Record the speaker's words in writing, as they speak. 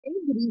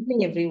Good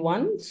evening,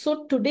 everyone.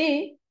 So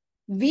today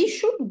we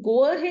should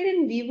go ahead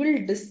and we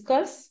will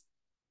discuss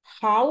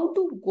how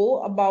to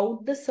go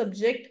about the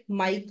subject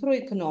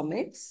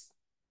microeconomics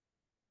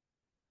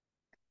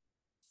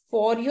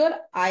for your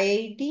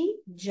IIT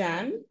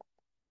JAM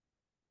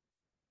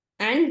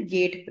and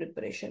GATE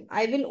preparation.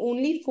 I will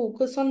only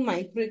focus on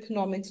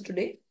microeconomics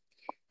today,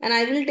 and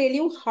I will tell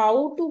you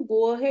how to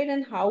go ahead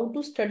and how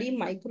to study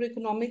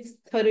microeconomics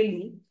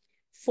thoroughly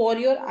for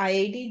your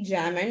IIT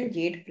JAM and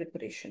GATE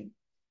preparation.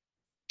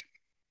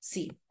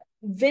 See,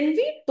 when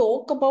we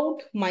talk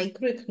about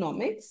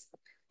microeconomics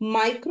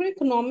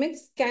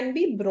can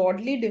be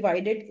broadly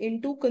divided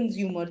into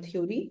consumer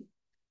theory,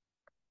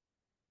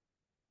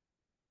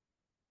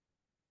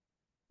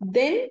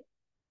 then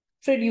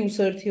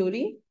producer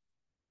theory,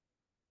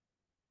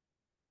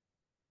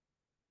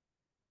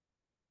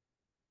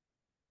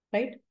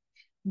 right?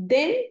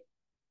 Then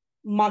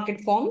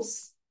market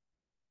forms,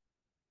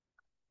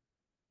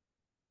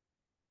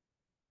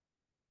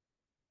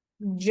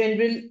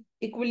 general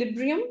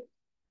equilibrium,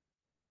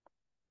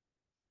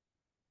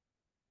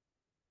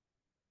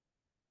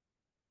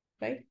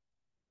 right?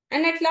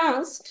 And at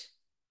last,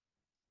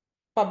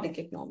 public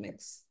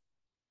economics.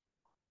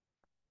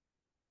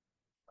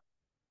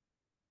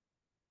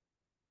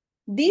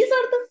 These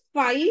are the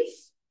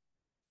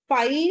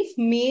five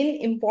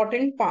main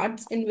important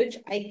parts in which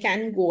I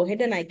can go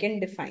ahead and I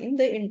can define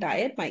the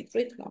entire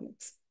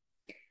microeconomics.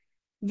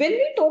 When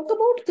we talk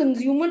about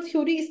consumer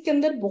theory, इसके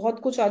अंदर बहुत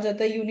कुछ आ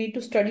जाता है. You need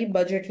to study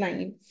budget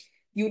line.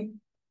 You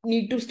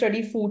need to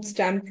study food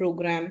stamp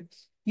program.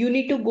 You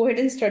need to go ahead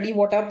and study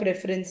what are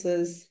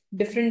preferences,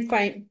 different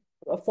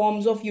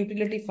forms of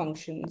utility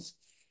functions.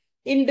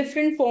 In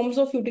different forms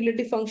of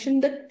utility function,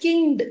 the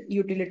kinged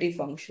utility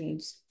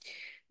functions.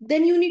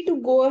 Then you need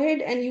to go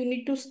ahead and you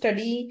need to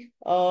study,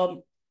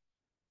 what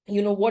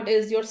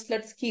is your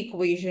Slutsky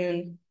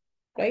equation,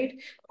 right?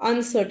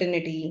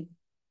 Uncertainty,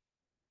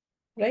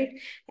 right?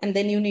 And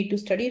then you need to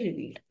study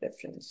revealed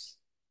preference.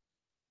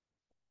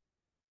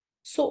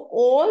 So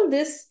all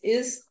this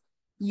is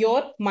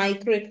your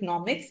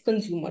microeconomics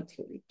consumer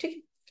theory.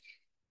 Okay?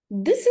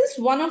 This is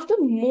one of the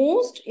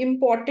most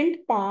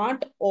important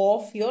part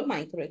of your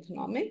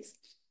microeconomics.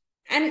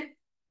 And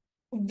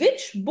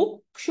which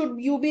book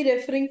should you be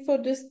referring for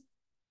this?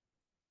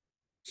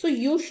 So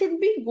you should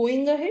be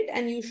going ahead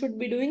and you should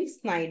be doing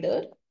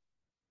Snyder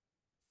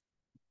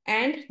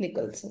and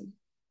Nicholson.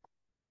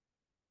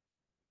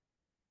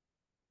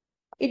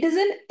 It is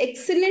an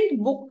excellent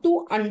book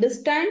to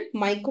understand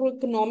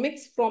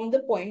microeconomics from the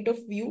point of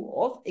view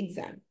of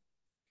exam.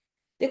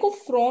 देखो,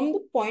 from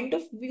the point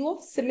of view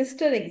of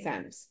semester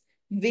exams,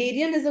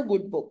 Varian is a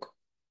good book.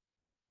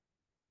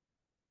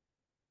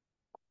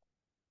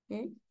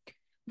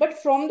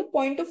 But from the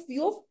point of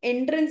view of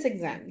entrance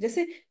exam,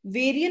 जैसे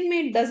Varian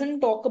में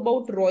doesn't talk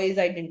about Roy's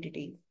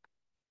identity.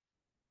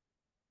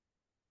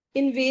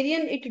 In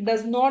Varian, it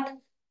does not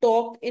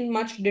talk in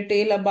much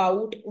detail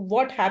about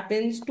what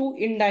happens to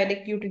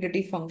indirect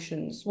utility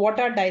functions, what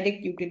are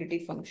direct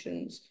utility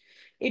functions.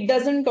 It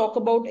doesn't talk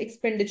about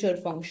expenditure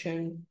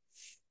function,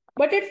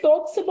 but it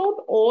talks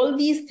about all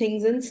these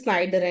things in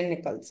Snyder and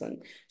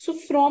Nicholson. So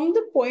from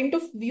the point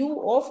of view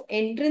of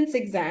entrance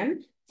exam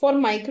for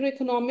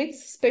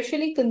microeconomics,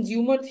 especially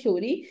consumer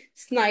theory,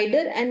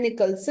 Snyder and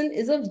Nicholson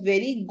is a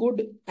very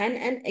good and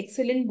an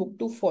excellent book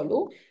to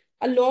follow.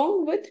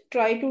 Along with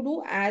try to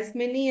do as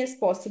many as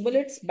possible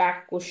its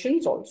back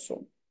questions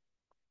also,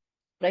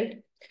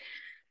 right?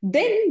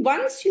 Then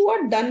once you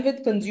are done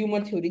with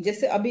consumer theory,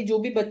 जैसे अभी जो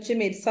भी बच्चे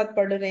मेरे साथ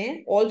पढ़ रहे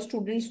हैं, all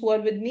students who are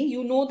with me,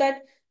 you know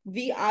that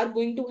we are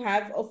going to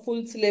have a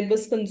full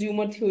syllabus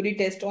consumer theory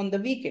test on the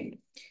weekend.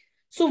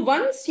 So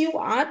once you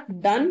are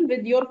done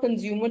with your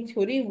consumer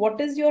theory,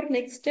 what is your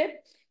next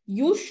step?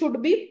 You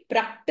should be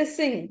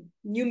practicing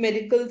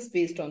numericals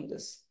based on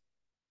this.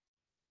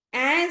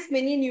 As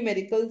many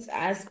numericals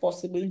as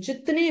possible.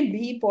 जितने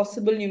भी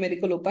possible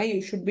numerical हो पाए, you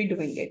should be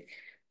doing it.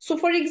 So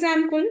for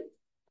example,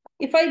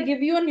 if I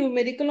give you a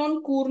numerical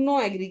on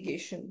Cournot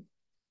aggregation,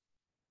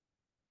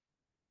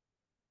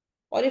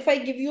 or if I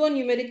give you a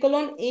numerical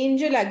on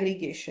angel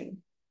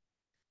aggregation,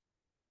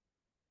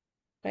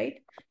 right?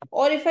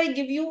 Or if I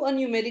give you a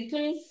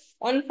numerical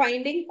on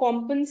finding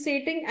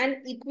compensating and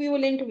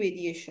equivalent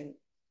variation,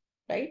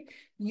 right?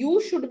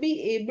 You should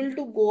be able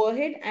to go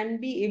ahead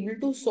and be able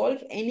to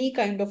solve any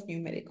kind of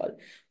numerical.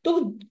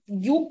 So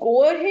you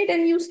go ahead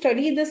and you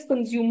study this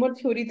consumer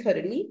theory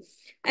thoroughly.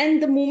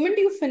 And the moment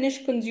you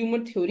finish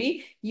consumer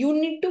theory, you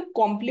need to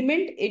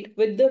complement it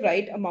with the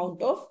right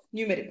amount of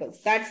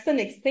numericals. That's the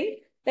next thing,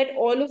 that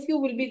all of you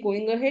will be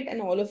going ahead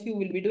and all of you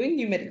will be doing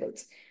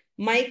numericals.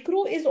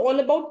 Micro is all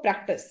about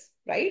practice,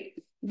 right?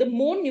 The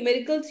more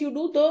numericals you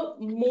do, the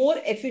more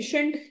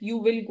efficient you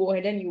will go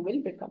ahead and you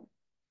will become.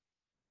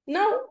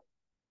 Now,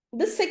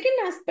 the second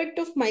aspect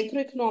of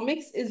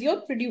microeconomics is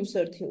your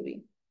producer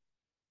theory.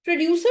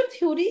 Producer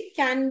theory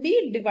can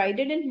be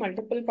divided in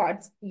multiple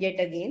parts yet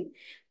again.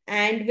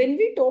 And when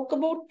we talk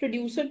about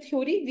producer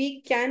theory,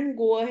 we can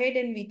go ahead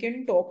and we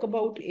can talk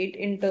about it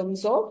in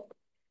terms of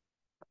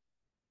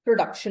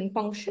production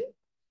function,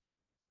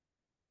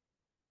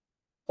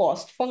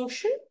 cost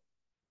function,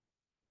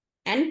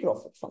 and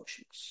profit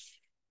functions.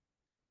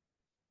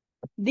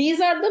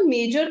 These are the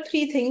major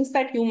three things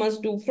that you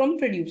must do from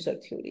producer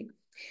theory.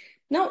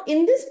 Now,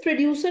 in this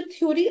producer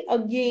theory,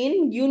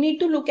 again, you need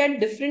to look at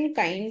different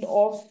kind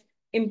of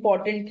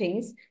important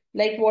things,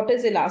 like what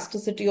is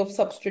elasticity of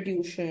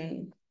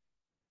substitution,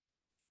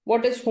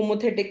 what is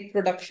homothetic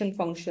production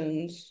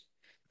functions,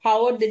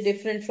 how are they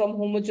different from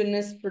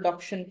homogeneous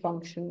production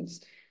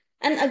functions.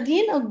 And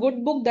again, a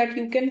good book that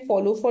you can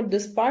follow for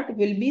this part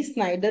will be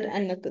Snyder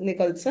and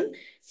Nicholson.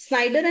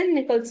 Snyder and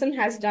Nicholson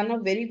has done a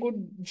very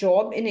good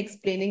job in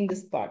explaining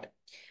this part.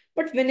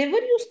 But whenever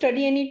you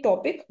study any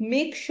topic,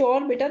 make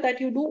sure, beta, that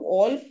you do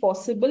all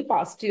possible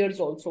past years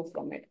also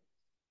from it.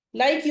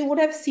 Like you would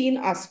have seen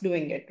us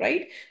doing it,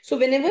 right? So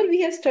whenever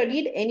we have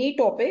studied any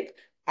topic,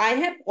 I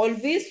have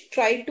always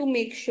tried to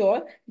make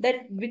sure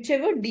that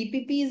whichever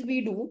DPPs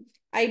we do,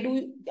 I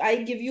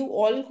give you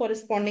all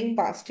corresponding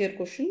past year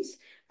questions.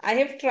 I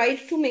have tried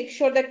to make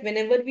sure that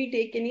whenever we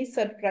take any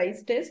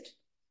surprise test,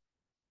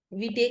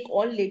 we take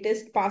all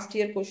latest past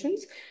year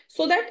questions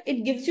so that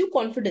it gives you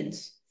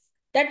confidence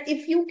that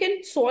if you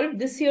can solve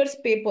this year's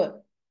paper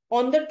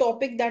on the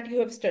topic that you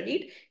have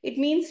studied, it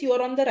means you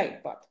are on the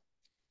right path.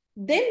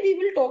 Then we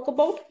will talk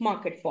about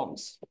market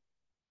forms.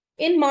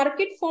 In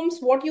market forms,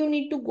 what you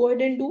need to go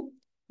ahead and do?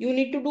 You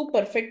need to do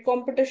perfect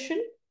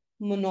competition,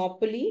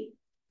 monopoly,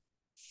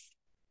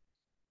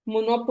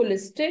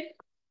 monopolistic,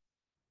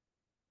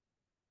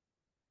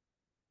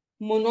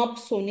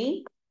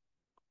 monopsony,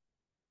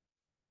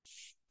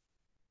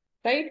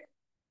 right?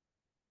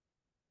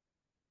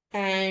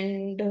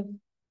 And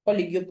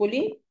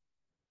oligopoly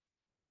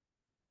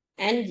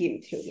and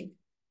game theory.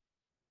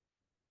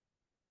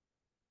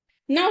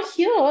 Now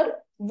here,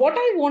 what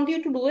I want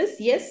you to do is,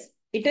 yes,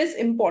 it is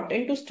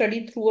important to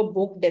study through a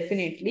book,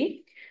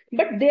 definitely.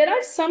 But there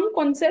are some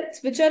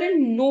concepts which are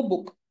in no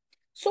book.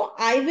 So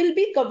I will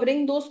be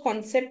covering those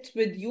concepts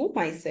with you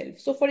myself.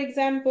 So for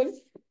example,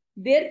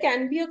 there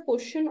can be a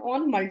question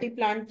on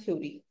multi-plant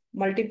theory.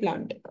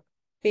 Multi-plant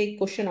पे एक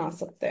question आ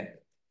सकता है,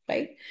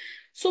 right?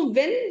 So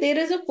when there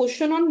is a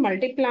question on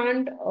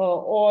multi-plant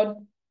or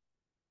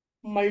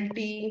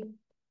multi-product,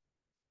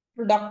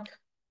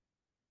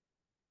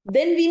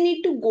 then we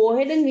need to go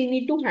ahead and we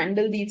need to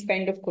handle these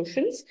kind of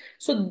questions.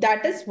 So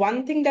that is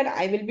one thing that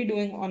I will be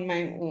doing on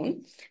my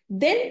own.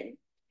 Then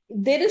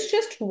there is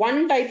just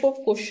one type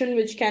of question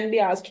which can be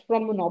asked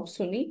from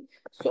monopsony.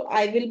 So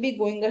I will be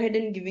going ahead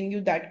and giving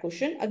you that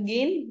question.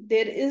 Again,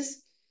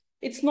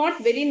 it's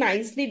not very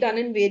nicely done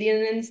in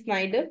Varian and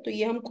Snyder. So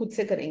ये हम खुद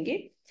से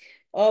करेंगे.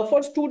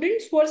 For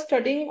students who are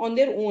studying on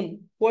their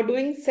own, who are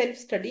doing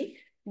self-study,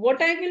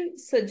 what I will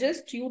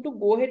suggest you to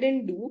go ahead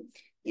and do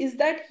is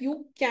that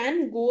you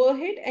can go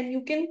ahead and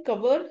you can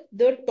cover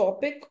the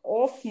topic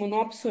of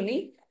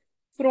monopsony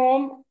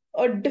from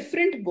a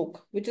different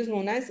book, which is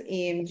known as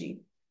AMG.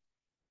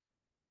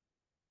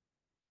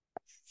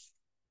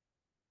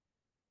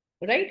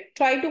 Right?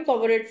 Try to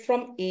cover it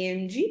from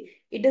AMG.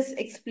 It is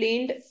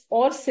explained,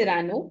 or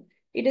Cyrano.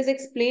 It is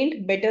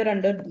explained better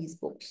under these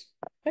books.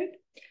 Right?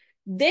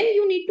 Then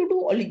you need to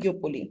do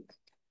oligopoly.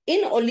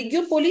 In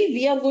oligopoly,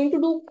 we are going to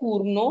do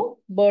Cournot,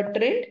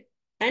 Bertrand,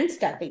 and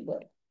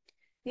Stackelberg.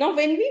 Now,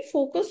 when we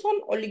focus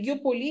on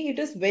oligopoly, it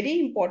is very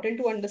important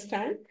to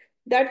understand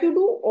that you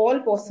do all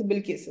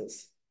possible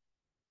cases.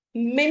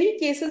 Many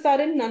cases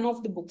are in none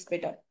of the books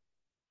better.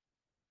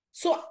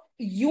 So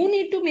you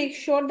need to make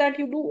sure that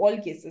you do all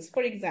cases.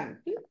 For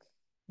example,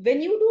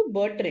 when you do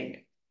Bertrand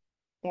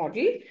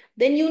model,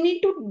 then you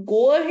need to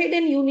go ahead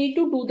and you need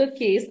to do the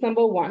case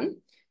number one,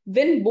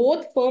 when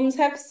both firms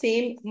have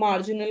same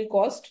marginal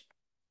cost.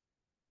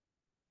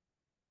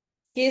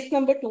 Case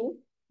number two,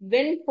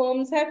 when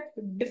firms have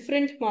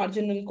different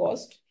marginal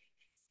cost,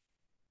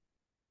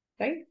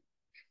 right?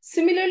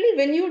 Similarly,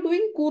 when you're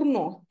doing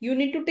Cournot, you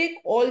need to take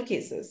all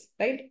cases,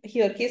 right?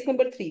 Here, case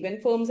number three,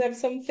 when firms have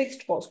some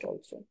fixed cost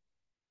also.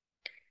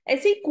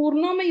 ऐसे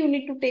Cournot में you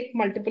need to take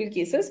multiple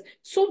cases.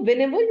 So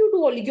whenever you do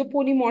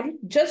oligopoly model,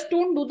 just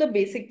don't do the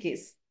basic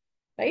case,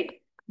 right?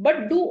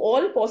 But do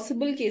all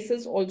possible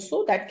cases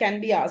also that can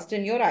be asked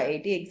in your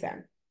IIT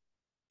exam.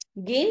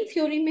 Game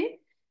theory में,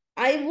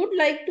 I would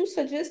like to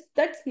suggest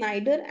that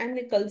Snyder and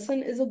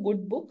Nicholson is a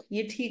good book.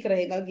 ये ठीक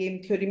रहेगा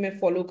game theory में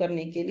follow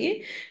करने के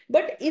लिए.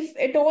 But if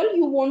at all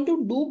you want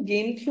to do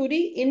game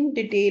theory in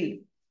detail,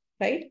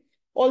 right?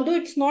 Although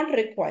it's not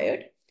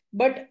required,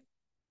 but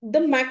the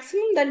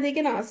maximum that they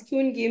can ask you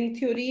in game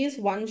theory is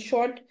one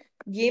shot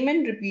game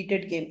and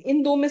repeated game.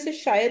 इन दो में से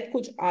शायद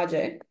कुछ आ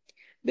जाए.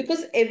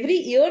 Because every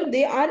year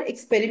they are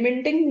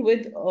experimenting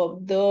with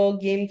the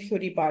game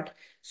theory part.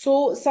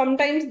 So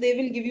sometimes they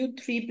will give you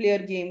 3-player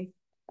game,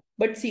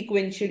 but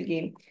sequential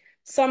game.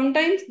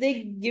 Sometimes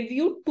they give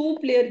you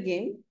 2-player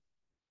game,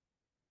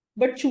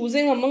 but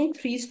choosing among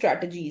 3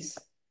 strategies,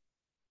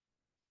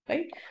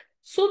 right?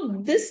 So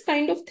this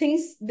kind of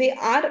things, they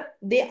are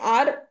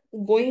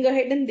going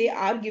ahead and they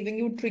are giving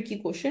you tricky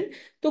question.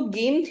 So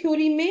game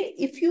theory mein,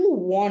 if you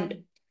want,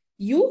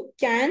 you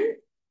can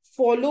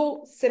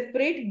follow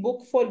separate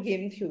book for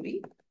game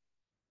theory.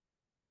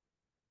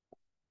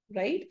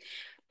 right?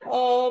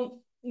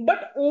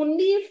 But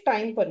only if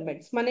time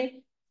permits.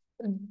 माने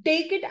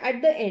take it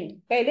at the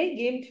end. पहले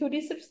game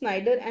theory सिर्फ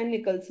Snyder and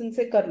Nicholson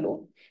से कर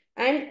लो,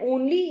 and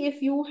only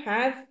if you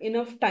have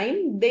enough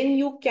time, then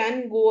you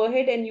can go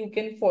ahead and you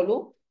can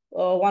follow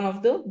one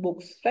of the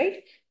books,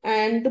 right?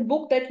 And the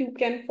book that you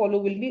can follow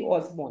will be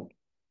Osborne.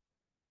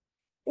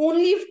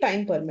 Only if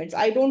time permits.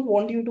 I don't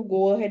want you to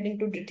go ahead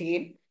into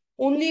detail.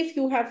 Only if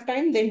you have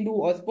time, then do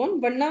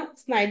Osborne. Varna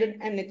Snyder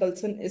and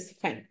Nicholson is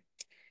fine.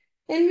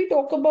 Then we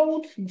talk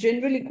about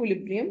general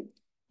equilibrium.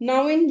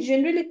 Now, in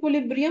general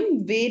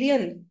equilibrium,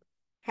 Varian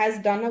has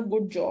done a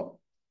good job.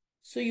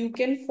 So you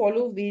can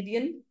follow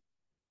Varian.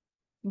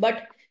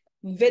 But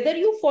whether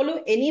you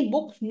follow any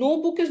book,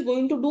 no book is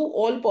going to do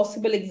all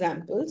possible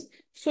examples.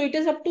 So it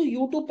is up to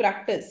you to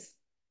practice.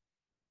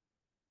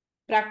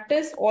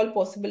 Practice all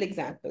possible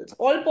examples.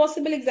 All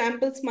possible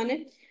examples,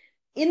 mane,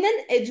 in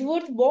an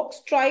Edgeworth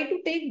box, try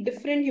to take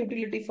different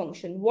utility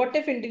function. What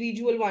if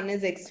individual one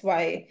is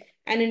XY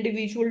and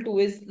individual two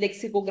is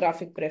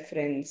lexicographic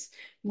preference?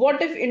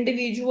 What if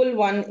individual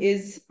one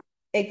is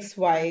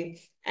XY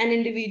and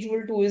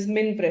individual two is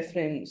min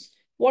preference?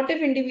 What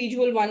if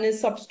individual one is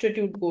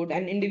substitute code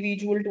and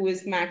individual two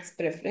is max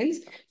preference?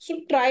 So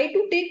try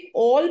to take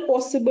all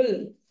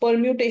possible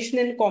permutation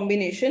and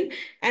combination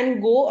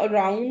and go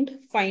around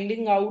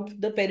finding out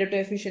the Pareto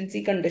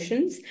efficiency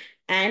conditions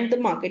and the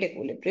market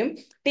equilibrium.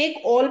 Take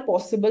all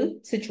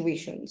possible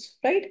situations,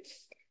 right?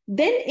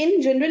 Then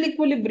in general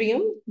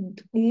equilibrium,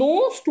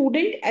 no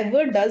student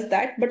ever does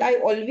that, but I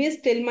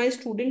always tell my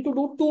student to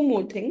do two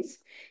more things.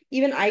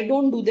 Even I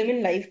don't do them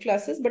in live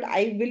classes, but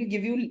I will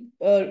give you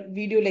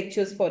video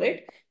lectures for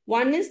it.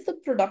 One is the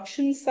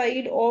production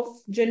side of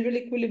general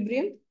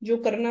equilibrium, जो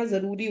करना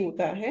जरूरी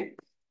होता है,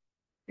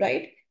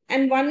 right?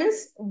 And one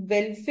is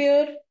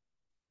welfare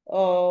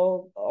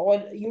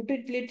or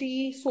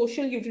utility,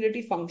 social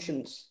utility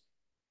functions.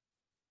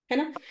 है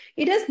ना?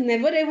 It has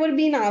never ever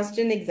been asked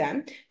in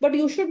exam, but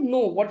you should know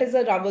what is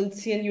a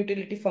Rawalsian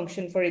utility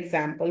function, for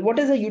example. What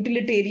is a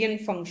utilitarian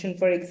function,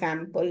 for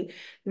example,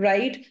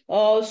 right?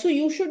 So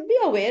you should be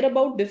aware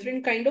about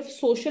different kind of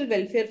social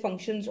welfare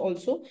functions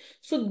also.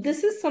 So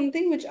this is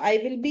something which I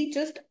will be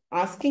just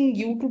asking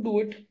you to do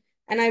it,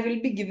 and I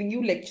will be giving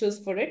you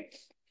lectures for it.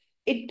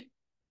 It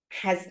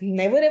has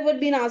never ever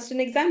been asked in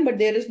exam, but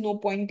there is no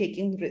point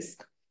taking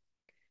risk.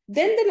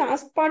 Then the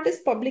last part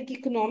is public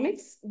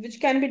economics, which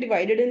can be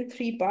divided in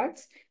three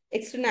parts: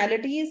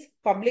 externalities,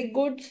 public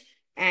goods,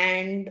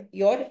 and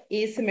your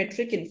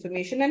asymmetric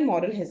information and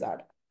moral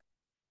hazard.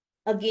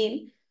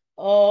 Again,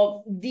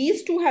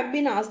 these two have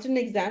been asked in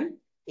exam.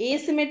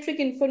 Asymmetric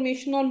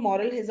information or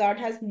moral hazard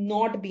has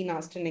not been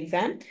asked in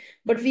exam,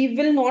 but we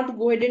will not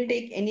go ahead and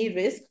take any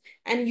risk,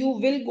 and you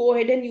will go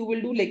ahead and you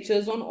will do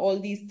lectures on all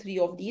these three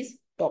of these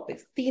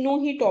topics. तीनों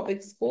ही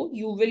topics को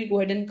you will go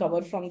ahead and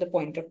cover from the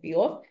point of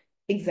view of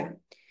exam.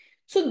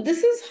 So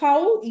this is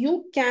how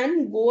you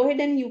can go ahead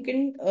and you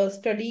can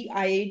study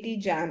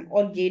IIT JAM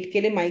or GATE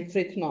के लिए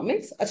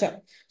microeconomics.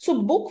 अच्छा,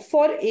 so book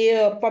for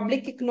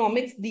public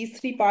economics, these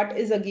three part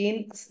is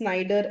again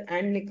Snyder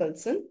and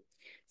Nicholson,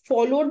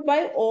 followed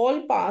by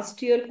all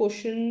past year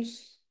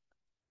questions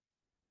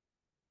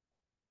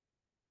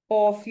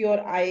of your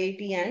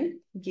IIT and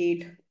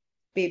GATE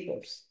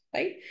papers,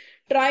 right?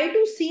 Try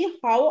to see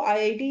how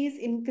IIT is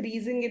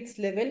increasing its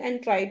level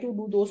and try to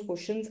do those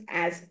questions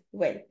as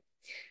well.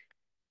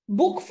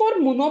 Book for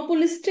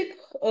monopolistic,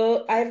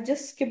 I have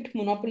just skipped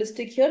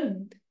monopolistic here.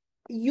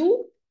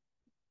 You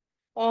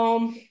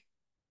um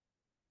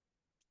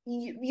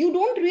you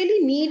don't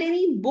really need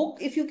any book.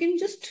 If you can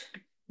just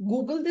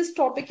Google this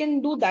topic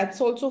and do,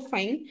 that's also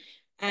fine.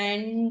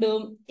 And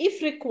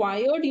if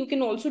required, you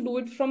can also do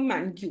it from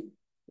ManQ,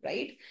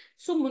 right?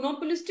 So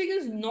monopolistic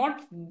is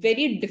not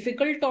very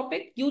difficult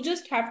topic. You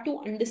just have to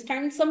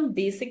understand some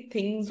basic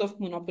things of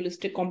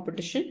monopolistic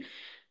competition,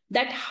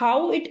 that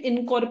how it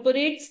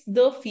incorporates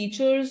the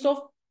features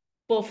of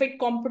perfect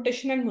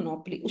competition and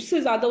monopoly.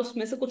 उससे ज्यादा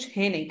उसमें से कुछ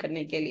है नहीं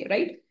करने के लिए,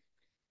 right?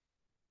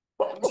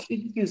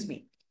 Excuse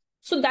me.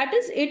 So that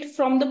is it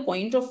from the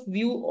point of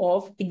view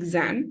of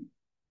exam.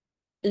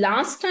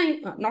 Last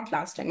time, not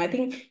last time, I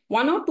think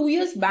 1 or 2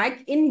 years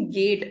back in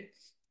GATE,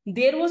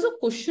 there was a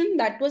question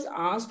that was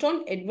asked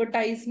on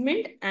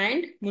advertisement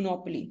and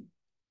monopoly,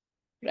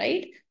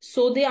 right?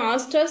 So they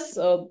asked us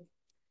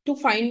to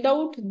find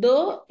out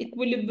the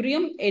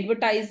equilibrium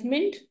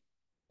advertisement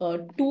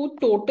to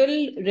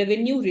total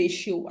revenue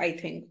ratio, I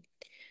think.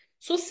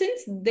 So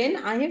since then,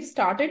 I have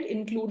started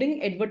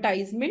including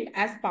advertisement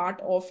as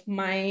part of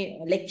my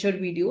lecture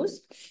videos.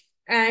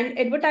 And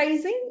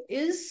advertising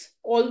is,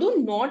 although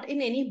not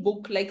in any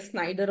book like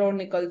Snyder or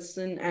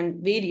Nicholson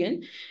and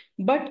Varian,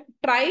 but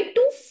try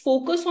to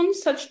focus on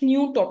such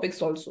new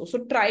topics also. So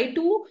try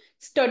to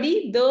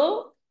study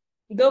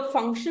the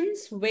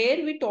functions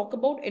where we talk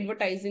about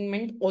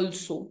advertisement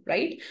also,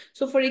 right?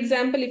 So for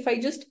example, if I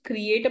just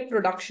create a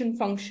production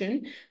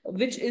function,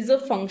 which is a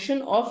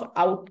function of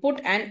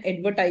output and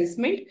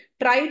advertisement,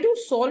 try to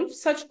solve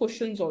such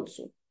questions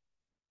also.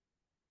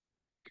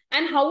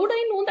 And how would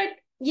I know that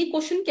ये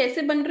question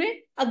कैसे बन रहे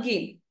हैं?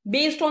 Again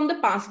based on the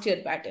past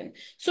year pattern.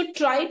 So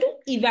try to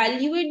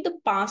evaluate the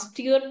past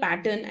year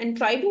pattern and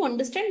try to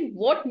understand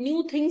what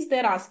new things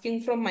they're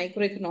asking from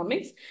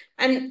microeconomics,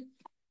 and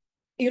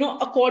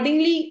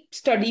accordingly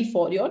study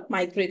for your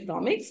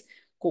microeconomics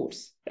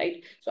course,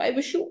 right? So I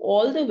wish you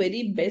all the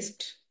very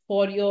best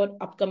for your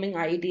upcoming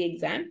IIT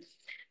exam.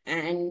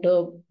 And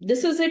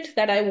this is it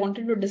that I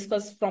wanted to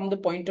discuss from the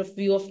point of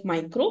view of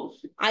micro.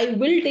 I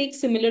will take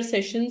similar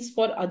sessions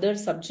for other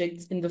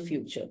subjects in the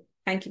future.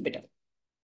 Thank you, beta.